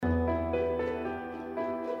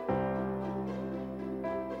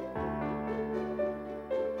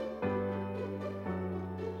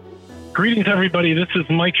Greetings, everybody. This is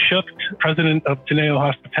Mike Schucht, president of Teneo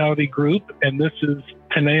Hospitality Group, and this is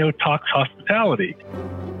Teneo Talks Hospitality.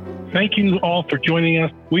 Thank you all for joining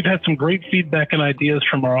us. We've had some great feedback and ideas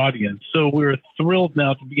from our audience, so we're thrilled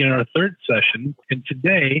now to begin our third session. And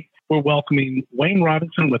today, we're welcoming Wayne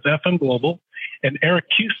Robinson with FM Global and Eric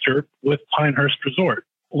Kuester with Pinehurst Resort.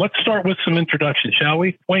 Let's start with some introductions, shall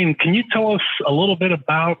we? Wayne, can you tell us a little bit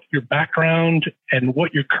about your background and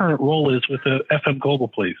what your current role is with FM Global,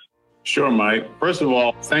 please? Sure, Mike. First of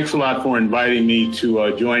all, thanks a lot for inviting me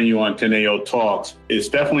to join you on Teneo Talks. It's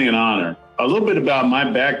definitely an honor. A little bit about my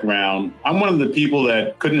background. I'm one of the people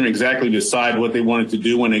that couldn't exactly decide what they wanted to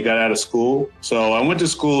do when they got out of school. So I went to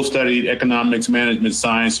school, studied economics, management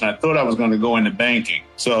science, and I thought I was going to go into banking.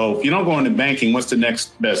 So if you don't go into banking, what's the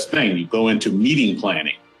next best thing? You go into meeting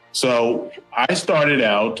planning. So I started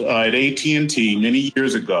out at AT&T many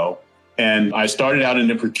years ago. And I started out in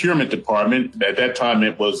the procurement department. At that time,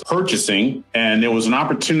 it was purchasing. And there was an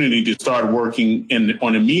opportunity to start working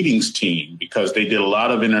on a meetings team because they did a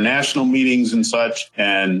lot of international meetings and such.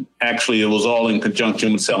 And actually, it was all in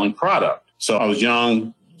conjunction with selling product. So I was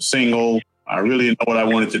young, single. I really didn't know what I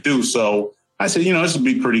wanted to do. So I said, this would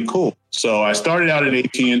be pretty cool. So I started out at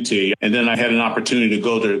AT&T, and then I had an opportunity to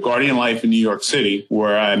go to Guardian Life in New York City,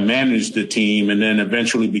 where I managed the team and then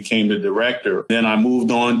eventually became the director. Then I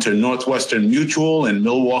moved on to Northwestern Mutual in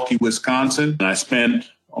Milwaukee, Wisconsin. And I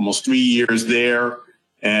spent almost 3 years there.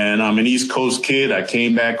 And I'm an East Coast kid. I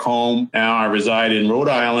came back home. Now I reside in Rhode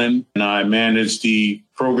Island, and I manage the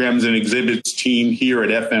programs and exhibits team here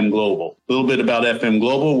at FM Global. A little bit about FM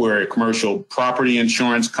Global. We're a commercial property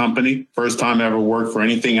insurance company. First time I ever worked for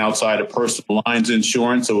anything outside of personal lines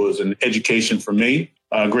insurance. So it was an education for me.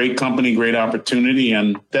 A great company, great opportunity.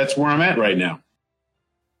 And that's where I'm at right now.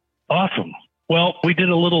 Awesome. Well, we did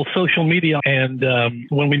a little social media, and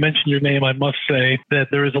when we mentioned your name, I must say that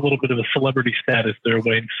there is a little bit of a celebrity status there,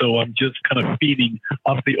 Wayne. So I'm just kind of feeding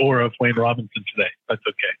off the aura of Wayne Robinson today. That's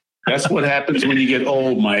okay. That's what happens when you get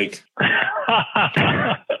old, Mike.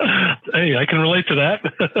 Hey, I can relate to that.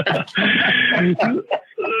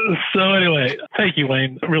 So anyway, thank you,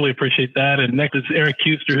 Wayne. I really appreciate that. And next is Eric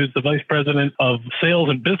Kuester, who's the Vice President of Sales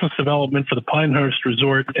and Business Development for the Pinehurst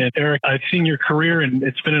Resort. And Eric, I've seen your career, and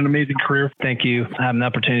it's been an amazing career. Thank you. I have an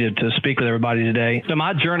opportunity to speak with everybody today. So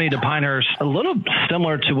my journey to Pinehurst, a little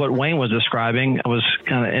similar to what Wayne was describing. It was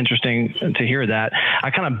kind of interesting to hear that.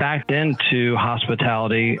 I kind of backed into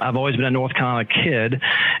hospitality. I've always been a North Carolina kid,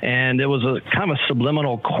 and it was a kind of a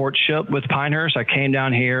subliminal courtship with Pinehurst. I came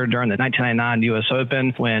down here during the 1999 U.S.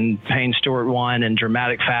 Open when Payne Stewart won in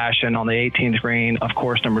dramatic fashion on the 18th green, of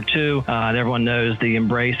course, number 2. Everyone knows the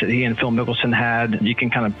embrace that he and Phil Mickelson had. You can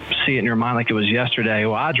kind of see it in your mind like it was yesterday.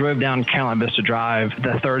 Well, I drove down Carolina Vista Drive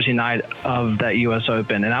the Thursday night of that U.S.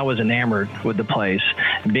 Open, and I was enamored with the place.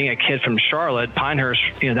 And being a kid from Charlotte, Pinehurst,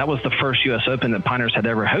 that was the first U.S. Open that Pinehurst had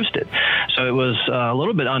ever hosted. So it was a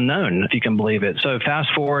little bit unknown, if you can believe it. So fast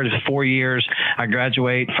forward 4 years, I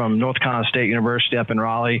graduate from North Carolina State University up in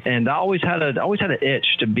Raleigh, and I always had an itch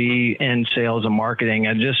to be in sales and marketing.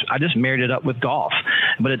 I just married it up with golf.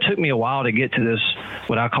 But it took me a while to get to this,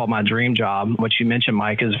 what I call my dream job, which you mentioned,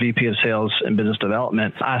 Mike, is VP of Sales and Business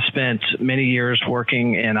Development. I spent many years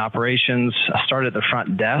working in operations. I started at the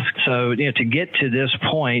front desk. So, to get to this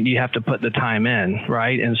point, you have to put the time in,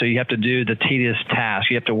 right? And so you have to do the tedious tasks.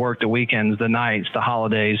 You have to work the weekends, the nights, the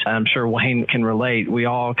holidays. I'm sure Wayne can relate. We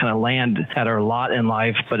all kind of land at our lot in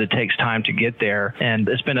life, but it takes time to get there. And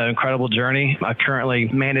it's been an incredible journey. I currently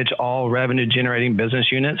manage all revenue generating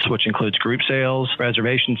business units, which includes group sales,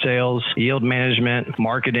 reservation sales, yield management,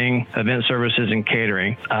 marketing, event services, and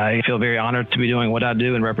catering. I feel very honored to be doing what I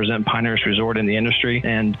do and represent Pinehurst Resort in the industry.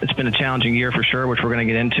 And it's been a challenging year for sure, which we're going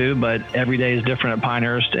to get into, but every day is different at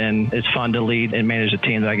Pinehurst, and it's fun to lead and manage the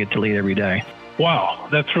team that I get to lead every day. Wow,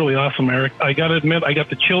 that's really awesome, Eric. I got to admit, I got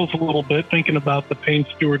the chills a little bit thinking about the Payne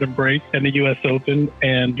Stewart embrace and the U.S. Open,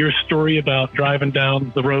 and your story about driving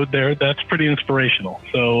down the road there, that's pretty inspirational.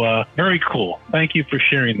 So very cool. Thank you for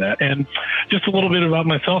sharing that. And just a little bit about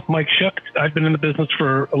myself, Mike Schucht. I've been in the business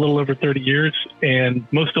for a little over 30 years, and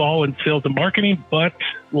most all in sales and marketing. But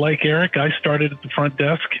like Eric, I started at the front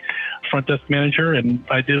desk manager, and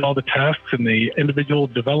I did all the tasks and the individual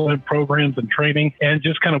development programs and training, and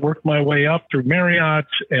just kind of worked my way up through Marriott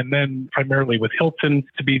and then primarily with Hilton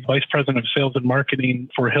to be vice president of sales and marketing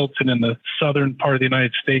for Hilton in the southern part of the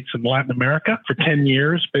United States and Latin America for 10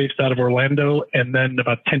 years based out of Orlando. And then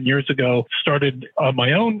about 10 years ago, started on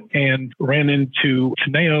my own and ran into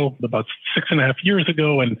Teneo about 6.5 years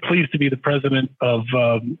ago, and pleased to be the president of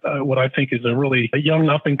what I think is a really young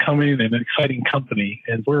up and coming and exciting company.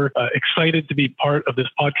 And we're excited to be part of this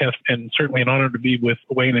podcast and certainly an honor to be with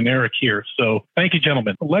Wayne and Eric here. So thank you,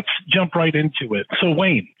 gentlemen. Let's jump right into it. So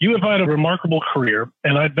Wayne, you have had a remarkable career,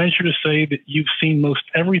 and I'd venture to say that you've seen most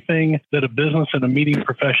everything that a business and a meeting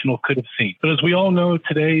professional could have seen. But as we all know,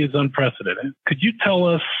 today is unprecedented. Could you tell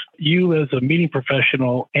us, you as a meeting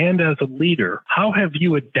professional and as a leader, how have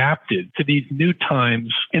you adapted to these new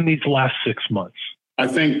times in these last 6 months? I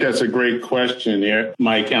think that's a great question there,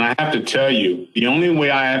 Mike. And I have to tell you, the only way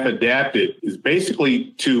I have adapted is basically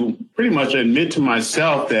to pretty much admit to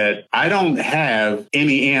myself that I don't have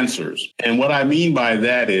any answers. And what I mean by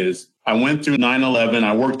that is I went through 9/11.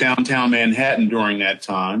 I worked downtown Manhattan during that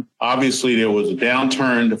time. Obviously, there was a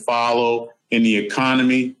downturn to follow in the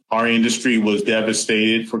economy. Our industry was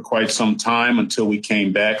devastated for quite some time until we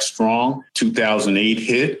came back strong. 2008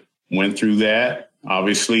 hit, went through that.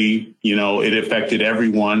 Obviously, it affected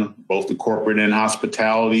everyone, both the corporate and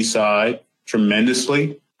hospitality side,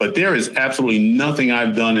 tremendously. But there is absolutely nothing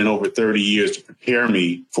I've done in over 30 years to prepare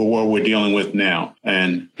me for what we're dealing with now.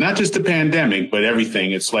 And not just the pandemic, but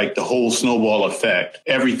everything. It's like the whole snowball effect.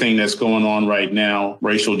 Everything that's going on right now,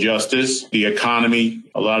 racial justice, the economy,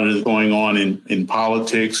 a lot of it is going on in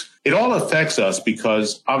politics. It all affects us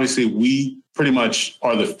because obviously we pretty much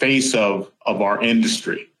are the face of our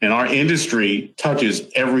industry. And our industry touches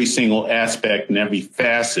every single aspect and every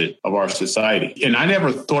facet of our society. And I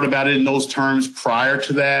never thought about it in those terms prior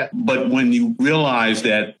to that. But when you realize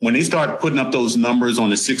that when they start putting up those numbers on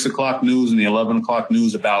the 6 o'clock news and the 11 o'clock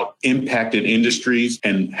news about impacted industries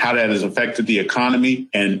and how that has affected the economy,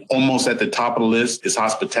 and almost at the top of the list is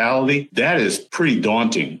hospitality, that is pretty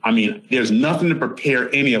daunting. I mean, there's nothing to prepare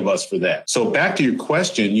any of us for that. So back to your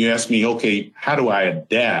question, you asked me, okay, how do I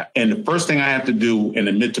adapt? And the first thing I have to do and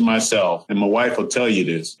admit to myself, and my wife will tell you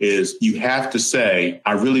this, is you have to say,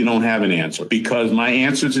 I really don't have an answer, because my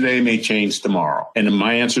answer today may change tomorrow. And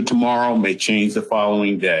my answer tomorrow may change the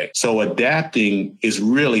following day. So adapting is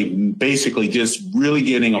really basically just really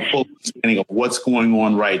getting a full understanding of what's going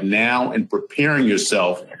on right now and preparing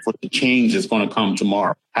yourself for the change that's going to come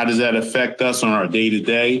tomorrow. How does that affect us on our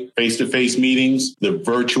day-to-day face-to-face meetings, the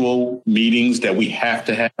virtual meetings that we have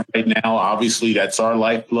to have right now? Obviously, that's our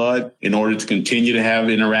lifeblood in order to continue to have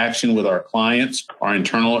interaction with our clients, our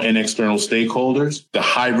internal and external stakeholders. The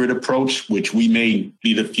hybrid approach, which we may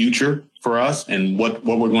be the future for us and what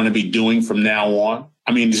we're going to be doing from now on.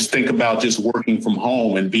 I mean, just think about just working from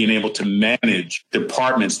home and being able to manage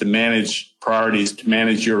departments, to manage priorities, to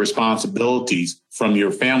manage your responsibilities from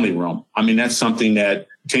your family room. I mean, that's something that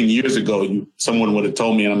 10 years ago, someone would have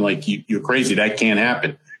told me, and I'm like, you're crazy. That can't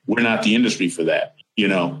happen. We're not the industry for that,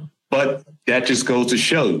 But that just goes to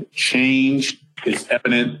show change is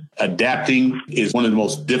evident. Adapting is one of the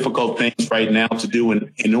most difficult things right now to do.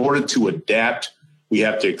 And in order to adapt, we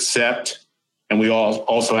have to accept, and we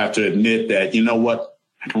also have to admit that, you know what?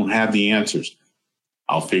 I don't have the answers.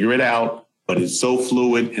 I'll figure it out, but it's so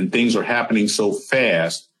fluid and things are happening so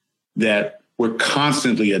fast that we're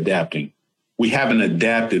constantly adapting. We haven't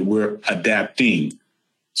adapted, we're adapting.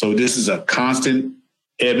 So this is a constant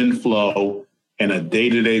ebb and flow and a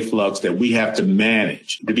day-to-day flux that we have to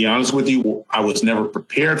manage. To be honest with you, I was never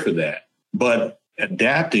prepared for that, but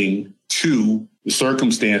adapting to the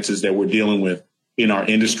circumstances that we're dealing with in our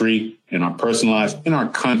industry, in our personal lives, in our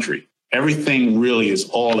country. Everything really is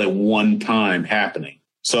all at one time happening.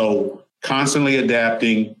 So constantly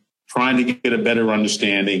adapting, trying to get a better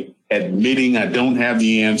understanding, admitting I don't have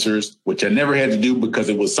the answers, which I never had to do because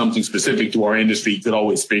it was something specific to our industry. You could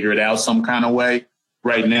always figure it out some kind of way.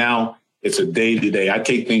 Right now, it's a day-to-day. I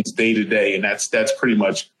take things day-to-day, and that's pretty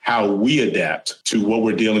much how we adapt to what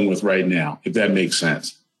we're dealing with right now, if that makes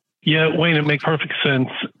sense. Yeah, Wayne, it makes perfect sense.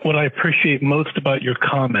 What I appreciate most about your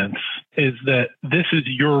comments is that this is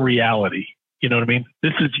your reality. You know what I mean?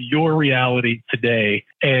 This is your reality today,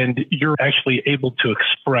 and you're actually able to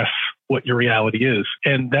express what your reality is.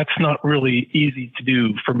 And that's not really easy to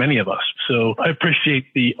do for many of us. So I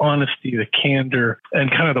appreciate the honesty, the candor,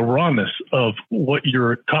 and kind of the rawness of what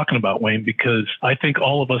you're talking about, Wayne, because I think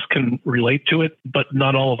all of us can relate to it, but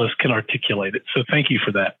not all of us can articulate it. So thank you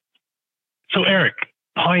for that. So Eric,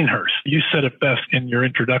 Pinehurst, you said it best in your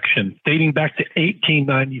introduction, dating back to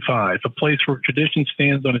 1895, a place where tradition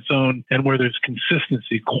stands on its own and where there's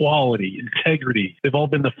consistency, quality, integrity. They've all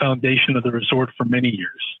been the foundation of the resort for many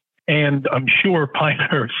years. And I'm sure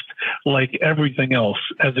Pinehurst, like everything else,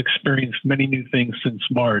 has experienced many new things since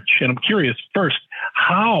March. And I'm curious, first,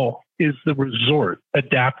 how is the resort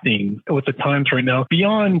adapting with the times right now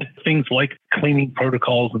beyond things like cleaning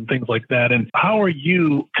protocols and things like that? And how are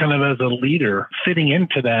you kind of as a leader fitting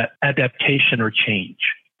into that adaptation or change?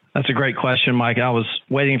 That's a great question, Mike. I was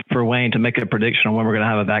waiting for Wayne to make a prediction on when we're going to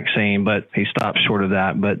have a vaccine, but he stopped short of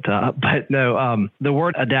that. But no, the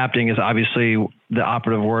word adapting is obviously the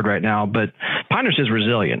operative word right now, but Pinehurst is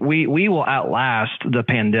resilient. We will outlast the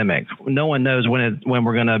pandemic. No one knows when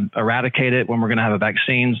we're going to eradicate it, when we're going to have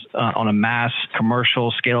vaccines on a mass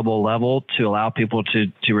commercial scalable level to allow people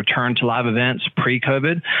to return to live events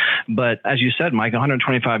pre-COVID. But as you said, Mike,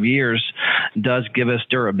 125 years does give us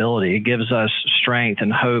durability. It gives us strength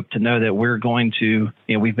and hope to know that we're going to,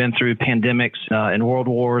 we've been through pandemics and world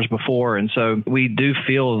wars before. And so we do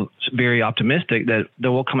feel very optimistic that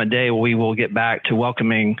there will come a day where we will get back to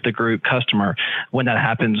welcoming the group customer. When that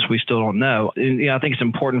happens, we still don't know. And, I think it's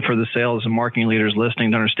important for the sales and marketing leaders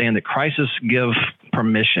listening to understand that crisis give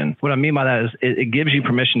permission. What I mean by that is it gives you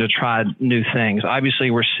permission to try new things. Obviously,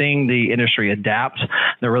 we're seeing the industry adapt.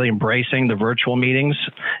 They're really embracing the virtual meetings,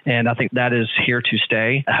 and I think that is here to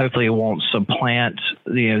stay. Hopefully, it won't supplant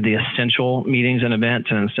the essential meetings and events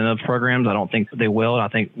and incentive programs. I don't think they will. I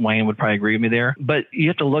think Wayne would probably agree with me there. But you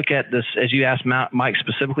have to look at this, as you asked Mike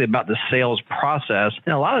specifically about the sales process.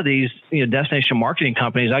 And a lot of these destination marketing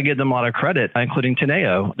companies, I give them a lot of credit, including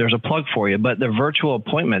Teneo. There's a plug for you. But the virtual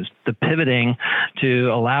appointments, the pivoting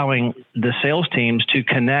to allowing the sales teams to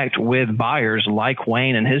connect with buyers like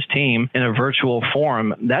Wayne and his team in a virtual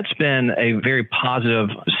forum, that's been a very positive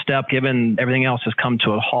step given everything else has come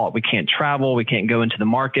to a halt. We can't travel. We can't go into the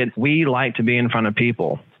market. We like to be in front of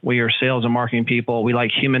people. We are sales and marketing people. We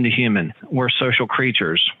like human to human. We're social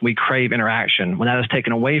creatures. We crave interaction. When that is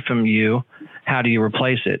taken away from you, how do you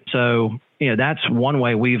replace it? So, that's one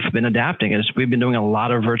way we've been adapting is we've been doing a lot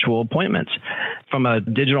of virtual appointments. From a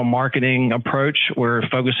digital marketing approach, we're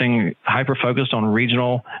hyper-focused on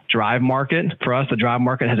regional drive market. For us, the drive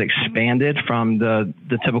market has expanded from the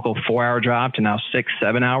typical 4-hour drive to now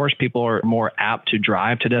 6-7 hours. People are more apt to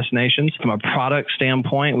drive to destinations. From a product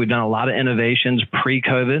standpoint, we've done a lot of innovations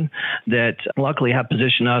pre-COVID that luckily have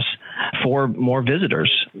positioned us for more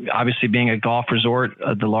visitors. Obviously, being a golf resort,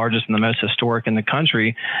 the largest and the most historic in the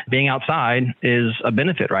country, being outside is a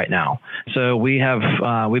benefit right now. So we've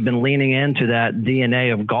been leaning into that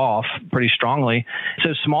DNA of golf pretty strongly.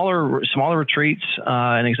 So smaller retreats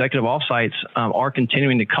and executive offsites are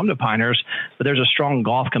continuing to come to Pinehurst, but there's a strong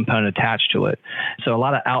golf component attached to it. So a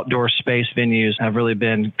lot of outdoor space venues have really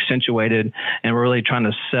been accentuated, and we're really trying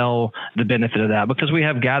to sell the benefit of that because we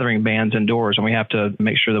have gathering bands indoors, and we have to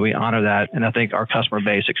make sure that we honor that. And I think our customer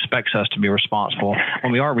base expects us to be responsible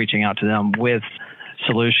when we are reaching out to them with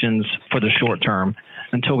solutions for the short term.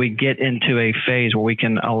 Until we get into a phase where we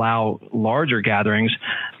can allow larger gatherings,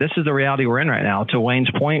 this is the reality we're in right now. To Wayne's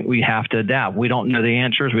point, we have to adapt. We don't know the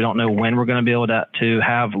answers. We don't know when we're going to be able to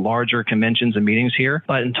have larger conventions and meetings here.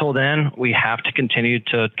 But until then, we have to continue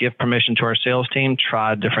to give permission to our sales team,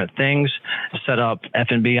 try different things, set up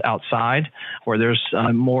F&B outside where there's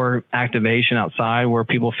more activation outside, where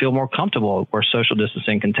people feel more comfortable, where social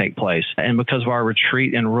distancing can take place. And because of our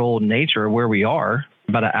retreat and rural nature where we are,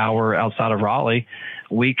 about an hour outside of Raleigh,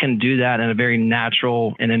 we can do that in a very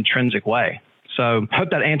natural and intrinsic way. So I hope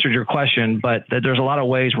that answered your question, but there's a lot of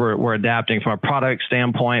ways we're adapting from a product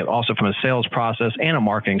standpoint, also from a sales process and a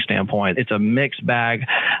marketing standpoint. It's a mixed bag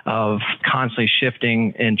of constantly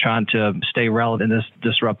shifting and trying to stay relevant in this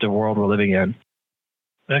disruptive world we're living in.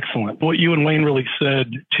 Excellent. What you and Wayne really said,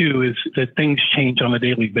 too, is that things change on a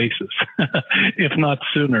daily basis, if not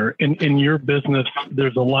sooner. In your business,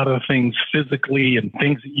 there's a lot of things physically and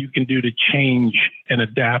things that you can do to change and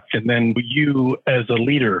adapt. And then you, as a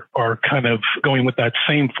leader, are kind of going with that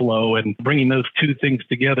same flow and bringing those two things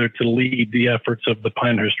together to lead the efforts of the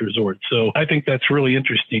Pinehurst Resort. So I think that's really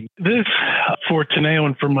interesting. This, for Teneo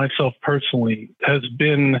and for myself personally, has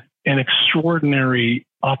been an extraordinary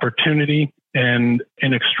opportunity and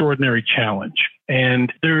an extraordinary challenge.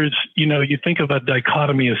 And there's, you think of a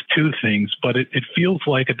dichotomy as two things, but it feels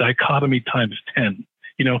like a dichotomy times 10,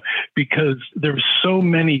 because there's so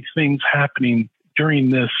many things happening during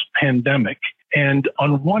this pandemic. And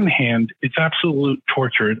on one hand, it's absolute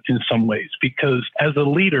torture in some ways, because as a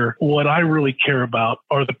leader, what I really care about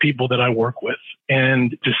are the people that I work with.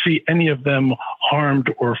 And to see any of them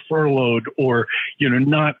harmed or furloughed or,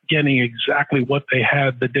 not getting exactly what they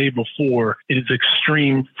had the day before, it is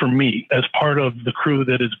extreme for me as part of the crew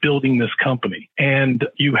that is building this company. And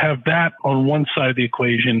you have that on one side of the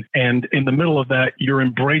equation. And in the middle of that, you're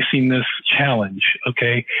embracing this challenge,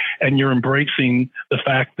 okay? And you're embracing the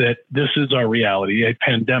fact that this is our reality, a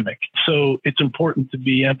pandemic. So it's important to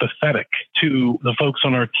be empathetic to the folks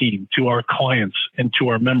on our team, to our clients, and to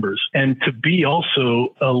our members, and to be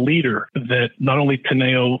also a leader that not only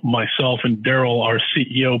Teneo, myself, and Daryl, our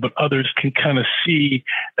CEO, but others can kind of see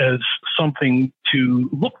as something to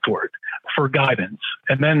look toward for guidance.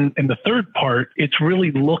 And then in the third part, it's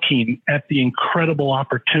really looking at the incredible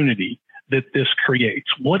opportunity that this creates.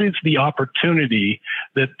 What is the opportunity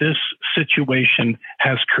that this situation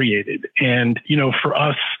has created? And, for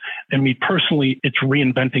us and me personally, it's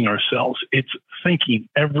reinventing ourselves. It's thinking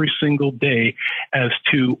every single day as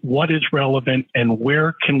to what is relevant and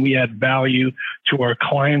where can we add value to our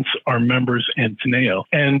clients, our members, and Teneo.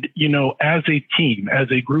 And, as a team, as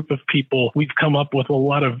a group of people, we've come up with a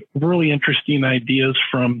lot of really interesting ideas,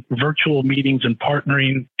 from virtual meetings and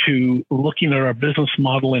partnering to looking at our business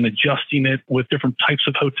model and adjusting it with different types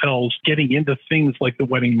of hotels, getting into things like the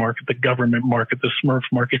wedding market, the government market, the Smurf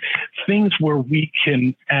market, things where we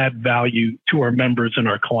can add value to our members and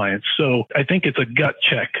our clients. So I think it's a gut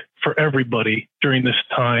check for everybody during this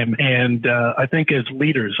time. And I think as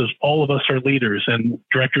leaders, as all of us are leaders and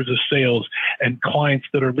directors of sales and clients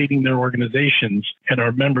that are leading their organizations and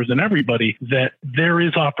our members and everybody, that there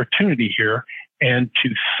is opportunity here, and to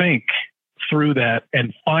think through that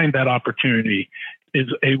and find that opportunity is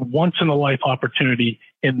a once in a life opportunity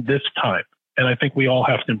in this time. And I think we all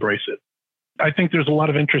have to embrace it. I think there's a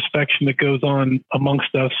lot of introspection that goes on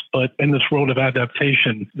amongst us, but in this world of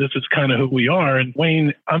adaptation, this is kind of who we are. And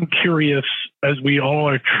Wayne, I'm curious, as we all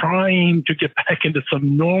are trying to get back into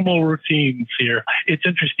some normal routines here, it's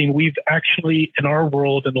interesting. We've actually, in our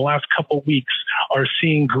world, in the last couple of weeks, are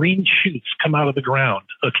seeing green shoots come out of the ground,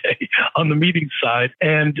 on the meeting side.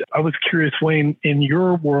 And I was curious, Wayne, in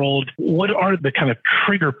your world, what are the kind of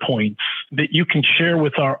trigger points that you can share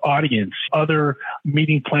with our audience, other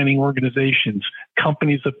meeting planning organizations,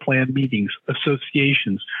 companies that plan meetings,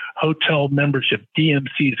 associations, hotel membership,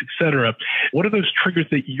 DMCs, et cetera? What are those triggers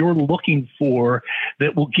that you're looking for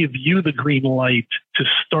that will give you the green light to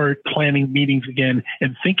start planning meetings again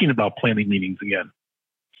and thinking about planning meetings again?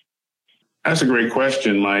 That's a great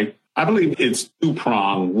question, Mike. I believe it's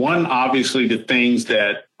two-pronged. One, obviously, the things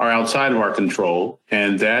that are outside of our control,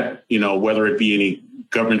 and that, whether it be any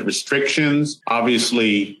government restrictions,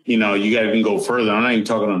 obviously, you got to even go further. I'm not even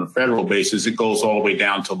talking on a federal basis. It goes all the way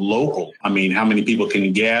down to local. I mean, how many people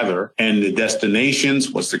can gather, and the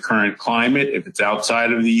destinations, what's the current climate? If it's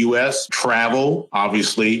outside of the U.S., travel,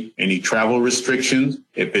 obviously, any travel restrictions.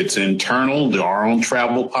 If it's internal, our own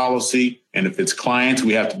travel policy. And if it's clients,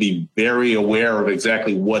 we have to be very aware of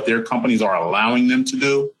exactly what their companies are allowing them to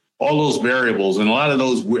do. All those variables, and a lot of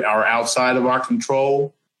those are outside of our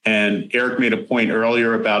control. And Eric made a point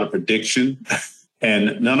earlier about a prediction,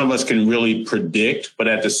 and none of us can really predict. But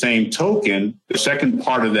at the same token, the second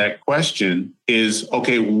part of that question is,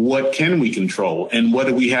 okay, what can we control and what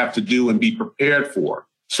do we have to do and be prepared for?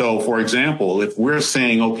 So, for example, if we're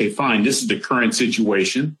saying, okay, fine, this is the current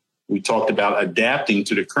situation. We talked about adapting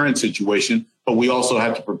to the current situation, but we also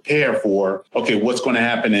have to prepare for, okay, what's going to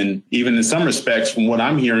happen. And even in some respects, from what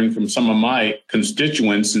I'm hearing from some of my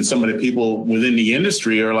constituents and some of the people within the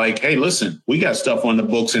industry are like, hey, listen, we got stuff on the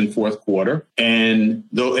books in fourth quarter. And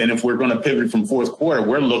if we're going to pivot from fourth quarter,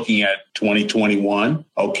 we're looking at 2021.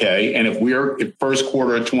 Okay. And if first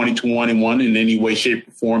quarter of 2021 in any way, shape,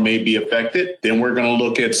 or form may be affected, then we're going to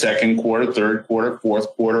look at second quarter, third quarter, fourth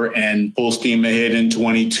quarter, and full steam ahead in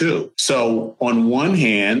 22. So on one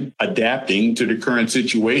hand, adapting to the current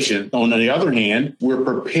situation. On the other hand, we're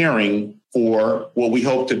preparing for what we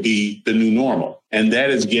hope to be the new normal. And that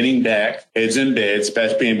is getting back heads in beds,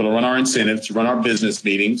 being able to run our incentives, to run our business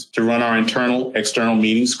meetings, to run our internal, external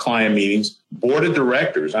meetings, client meetings, board of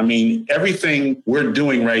directors. I mean, everything we're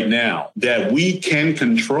doing right now that we can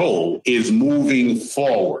control is moving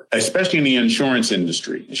forward, especially in the insurance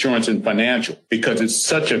industry, insurance and financial, because it's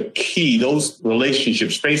such a key, those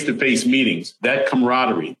relationships, face-to-face meetings, that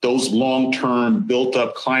camaraderie, those long-term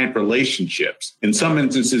built-up client relationships. In some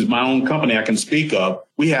instances, my own company I can speak of,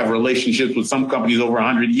 we have relationships with some companies over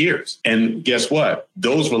 100 years. And guess what?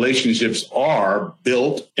 Those relationships are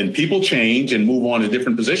built, and people change and move on to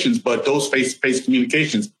different positions, but those face-to-face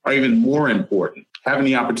communications are even more important. Having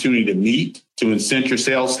the opportunity to meet, to incent your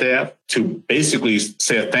sales staff, to basically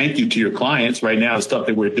say a thank you to your clients. Right now, the stuff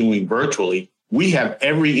that we're doing virtually, we have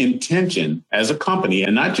every intention as a company,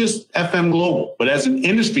 and not just FM Global, but as an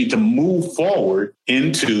industry, to move forward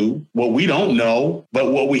into what we don't know,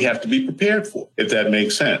 but what we have to be prepared for, if that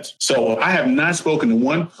makes sense. So I have not spoken to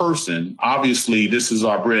one person. Obviously, this is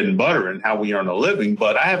our bread and butter and how we earn a living,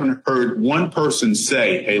 but I haven't heard one person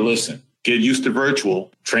say, hey, listen, get used to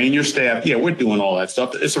virtual, train your staff. Yeah, we're doing all that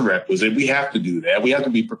stuff. It's a requisite. We have to do that. We have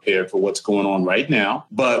to be prepared for what's going on right now,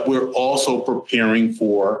 but we're also preparing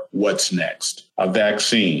for what's next. A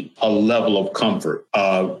vaccine, a level of comfort,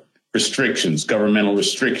 restrictions, governmental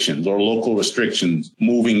restrictions or local restrictions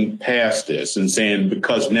moving past this and saying,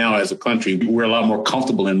 because now as a country, we're a lot more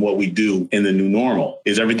comfortable in what we do in the new normal.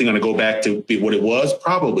 Is everything going to go back to what it was?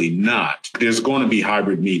 Probably not. There's going to be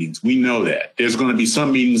hybrid meetings. We know that. There's going to be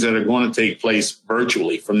some meetings that are going to take place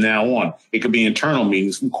virtually from now on. It could be internal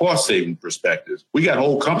meetings from cost saving perspectives. We got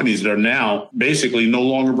whole companies that are now basically no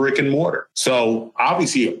longer brick and mortar. So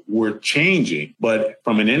obviously we're changing, but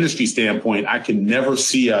from an industry standpoint, I can never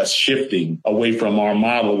see us shifting away from our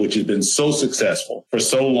model, which has been so successful for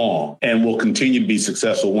so long and will continue to be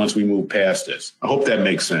successful once we move past this. I hope that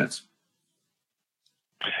makes sense.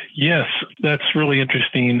 Yes, that's really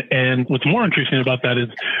interesting. And what's more interesting about that is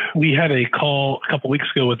we had a call a couple of weeks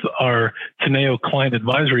ago with our Teneo Client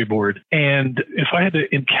Advisory Board. And if I had to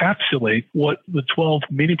encapsulate what the 12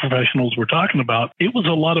 meeting professionals were talking about, it was a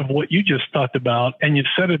lot of what you just talked about. And you've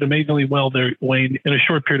said it amazingly well there, Wayne, in a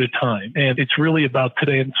short period of time. And it's really about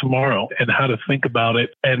today and tomorrow and how to think about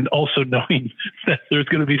it. And also knowing that there's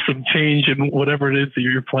going to be some change in whatever it is that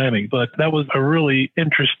you're planning. But that was a really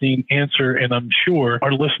interesting answer. And I'm sure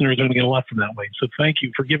our listeners are going to get a lot from that, Wayne. So thank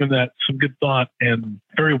you for giving that some good thought and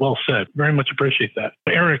very well said. Very much appreciate that.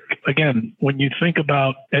 Eric, again, when you think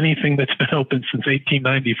about anything that's been open since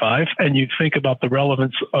 1895 and you think about the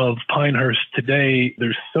relevance of Pinehurst today,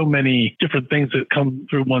 there's so many different things that come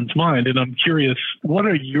through one's mind. And I'm curious, what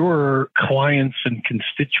are your clients and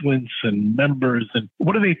constituents and members and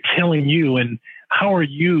what are they telling you and how are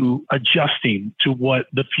you adjusting to what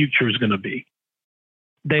the future is going to be?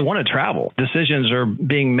 They want to travel. Decisions are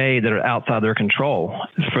being made that are outside their control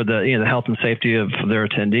for the health and safety of their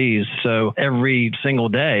attendees. So every single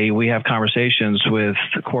day we have conversations with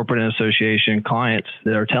corporate and association clients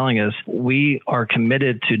that are telling us we are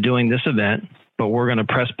committed to doing this event, but we're going to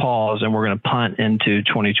press pause and we're going to punt into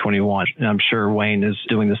 2021. And I'm sure Wayne is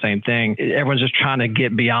doing the same thing. Everyone's just trying to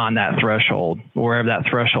get beyond that threshold, wherever that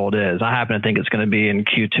threshold is. I happen to think it's going to be in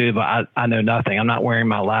Q2, but I know nothing. I'm not wearing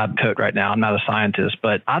my lab coat right now. I'm not a scientist,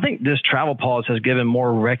 but I think this travel pause has given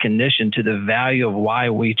more recognition to the value of why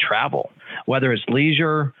we travel, whether it's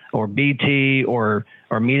leisure or BT or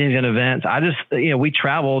meetings and events. We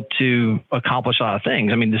travel to accomplish a lot of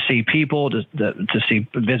things. I mean, to see people, to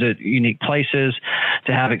visit unique places,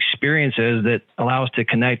 to have experiences that allow us to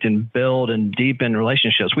connect and build and deepen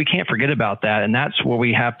relationships. We can't forget about that. And that's where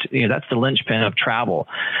we have to, that's the linchpin of travel.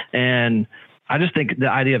 And I just think the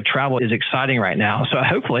idea of travel is exciting right now. So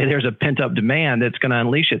hopefully there's a pent up demand that's going to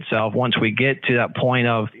unleash itself once we get to that point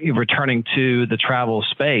of returning to the travel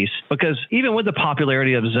space. Because even with the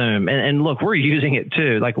popularity of Zoom, and look, we're using it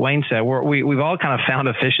too. Like Wayne said, we've all kind of found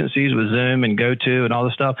efficiencies with Zoom and GoTo and all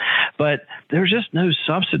this stuff, but there's just no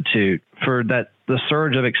substitute for the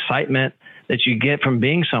surge of excitement that you get from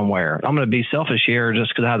being somewhere. I'm going to be selfish here just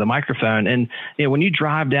because I have the microphone. And when you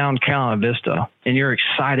drive down Carolina Vista and you're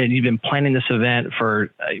excited, you've been planning this event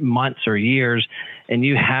for months or years, and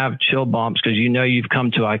you have chill bumps because you've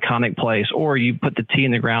come to an iconic place, or you put the tee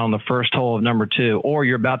in the ground on the first hole of number 2, or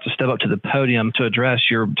you're about to step up to the podium to address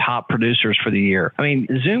your top producers for the year. I mean,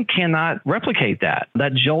 Zoom cannot replicate that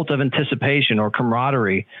jolt of anticipation or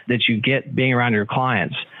camaraderie that you get being around your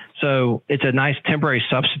clients. So it's a nice temporary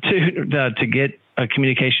substitute to get a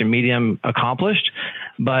communication medium accomplished,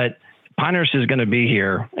 but Pinehurst is going to be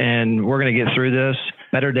here and we're going to get through this.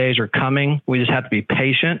 Better days are coming. We just have to be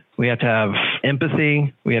patient. We have to have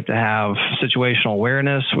empathy. We have to have situational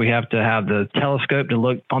awareness. We have to have the telescope to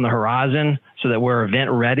look on the horizon so that we're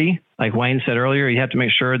event ready. Like Wayne said earlier, you have to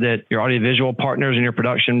make sure that your audiovisual partners and your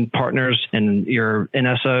production partners and your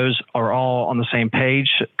NSOs are all on the same page,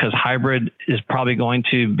 because hybrid is probably going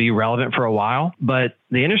to be relevant for a while. But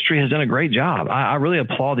the industry has done a great job. I really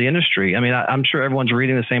applaud the industry. I mean, I'm sure everyone's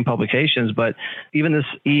reading the same publications, but even this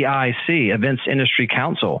EIC, Events Industry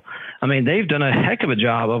Council, I mean, they've done a heck of a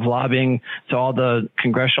job of lobbying to all the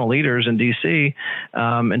congressional leaders in D.C.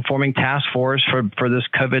 And forming task force for this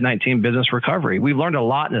COVID-19 business recovery. We've learned a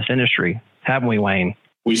lot in this industry, haven't we, Wayne?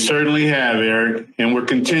 We certainly have, Eric, and we're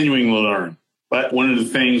continuing to learn. But one of the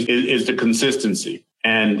things is the consistency.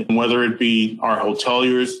 And whether it be our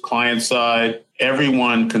hoteliers, client side,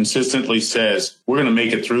 everyone consistently says, we're going to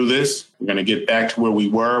make it through this. We're going to get back to where we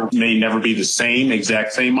were. It may never be the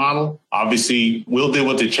exact same model. Obviously, we'll deal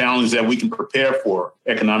with the challenge that we can prepare for,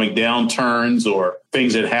 economic downturns or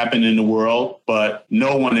things that happen in the world. But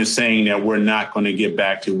no one is saying that we're not going to get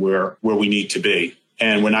back to where we need to be.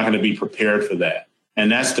 And we're not going to be prepared for that.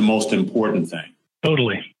 And that's the most important thing.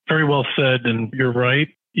 Totally. Very well said. And you're right.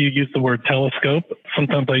 You use the word telescope.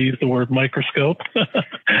 Sometimes I use the word microscope.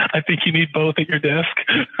 I think you need both at your desk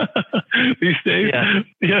these days.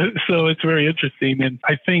 Yeah. So it's very interesting. And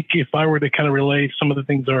I think if I were to kind of relay some of the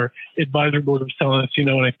things our advisory board was telling us, and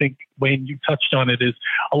I think, Wayne, you touched on it, is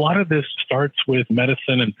a lot of this starts with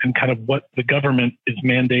medicine and kind of what the government is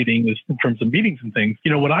mandating is in terms of meetings and things.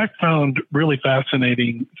 What I found really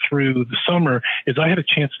fascinating through the summer is I had a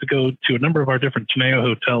chance to go to a number of our different Teneo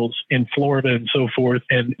hotels in Florida and so forth,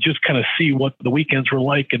 and just kind of see what the weekends were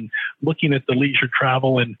like, and looking at the leisure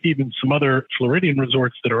travel and even some other Floridian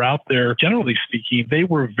resorts that are out there. Generally speaking, they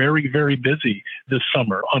were very, very busy this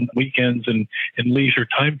summer on weekends and leisure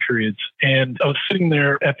time periods. And I was sitting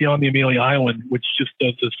there on the Amelia Island, which just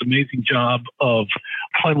does this amazing job of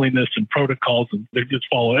cleanliness and protocols, and they just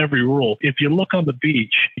follow every rule. If you look on the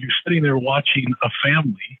beach, you're sitting there watching a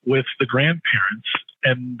family with the grandparents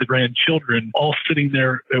and the grandchildren all sitting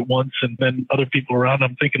there at once, and then other people around.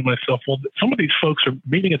 I'm thinking to myself, well, some of these folks are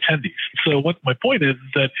meeting attendees. So what my point is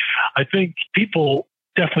that I think people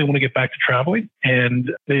definitely want to get back to traveling,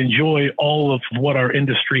 and they enjoy all of what our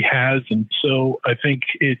industry has. And so I think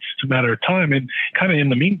it's a matter of time. And kind of in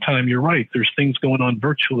the meantime, you're right. There's things going on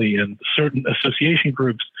virtually, and certain association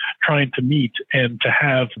groups trying to meet and to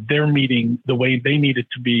have their meeting the way they need it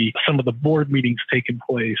to be. Some of the board meetings taking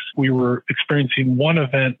place. We were experiencing one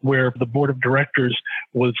event where the board of directors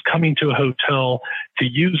was coming to a hotel to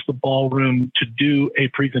use the ballroom to do a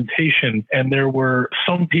presentation. And there were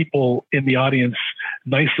some people in the audience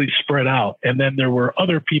nicely spread out. And then there were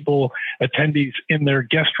other people, attendees in their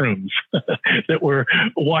guest rooms that were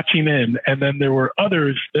watching in. And then there were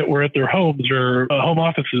others that were at their homes or home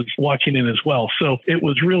offices watching in as well. So it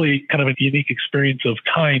was really kind of a unique experience of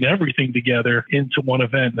tying everything together into one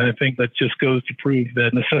event. And I think that just goes to prove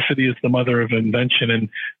that necessity is the mother of invention, and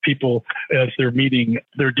people, as they're meeting,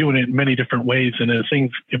 they're doing it in many different ways. And as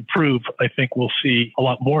things improve, I think we'll see a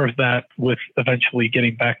lot more of that, with eventually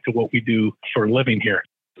getting back to what we do for a living here.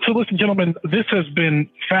 So listen, gentlemen, this has been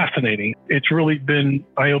fascinating. It's really been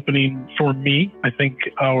eye-opening for me. I think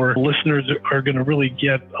our listeners are going to really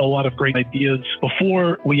get a lot of great ideas.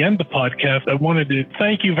 Before we end the podcast, I wanted to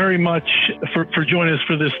thank you very much for joining us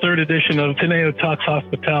for this third edition of Teneo Talks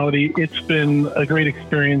Hospitality. It's been a great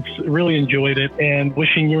experience. Really enjoyed it, and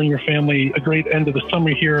wishing you and your family a great end of the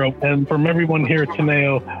summer here. And from everyone here at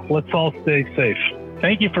Teneo, let's all stay safe.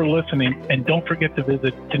 Thank you for listening, and don't forget to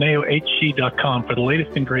visit TeneoHC.com for the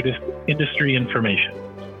latest and greatest industry information.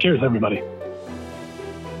 Cheers, everybody.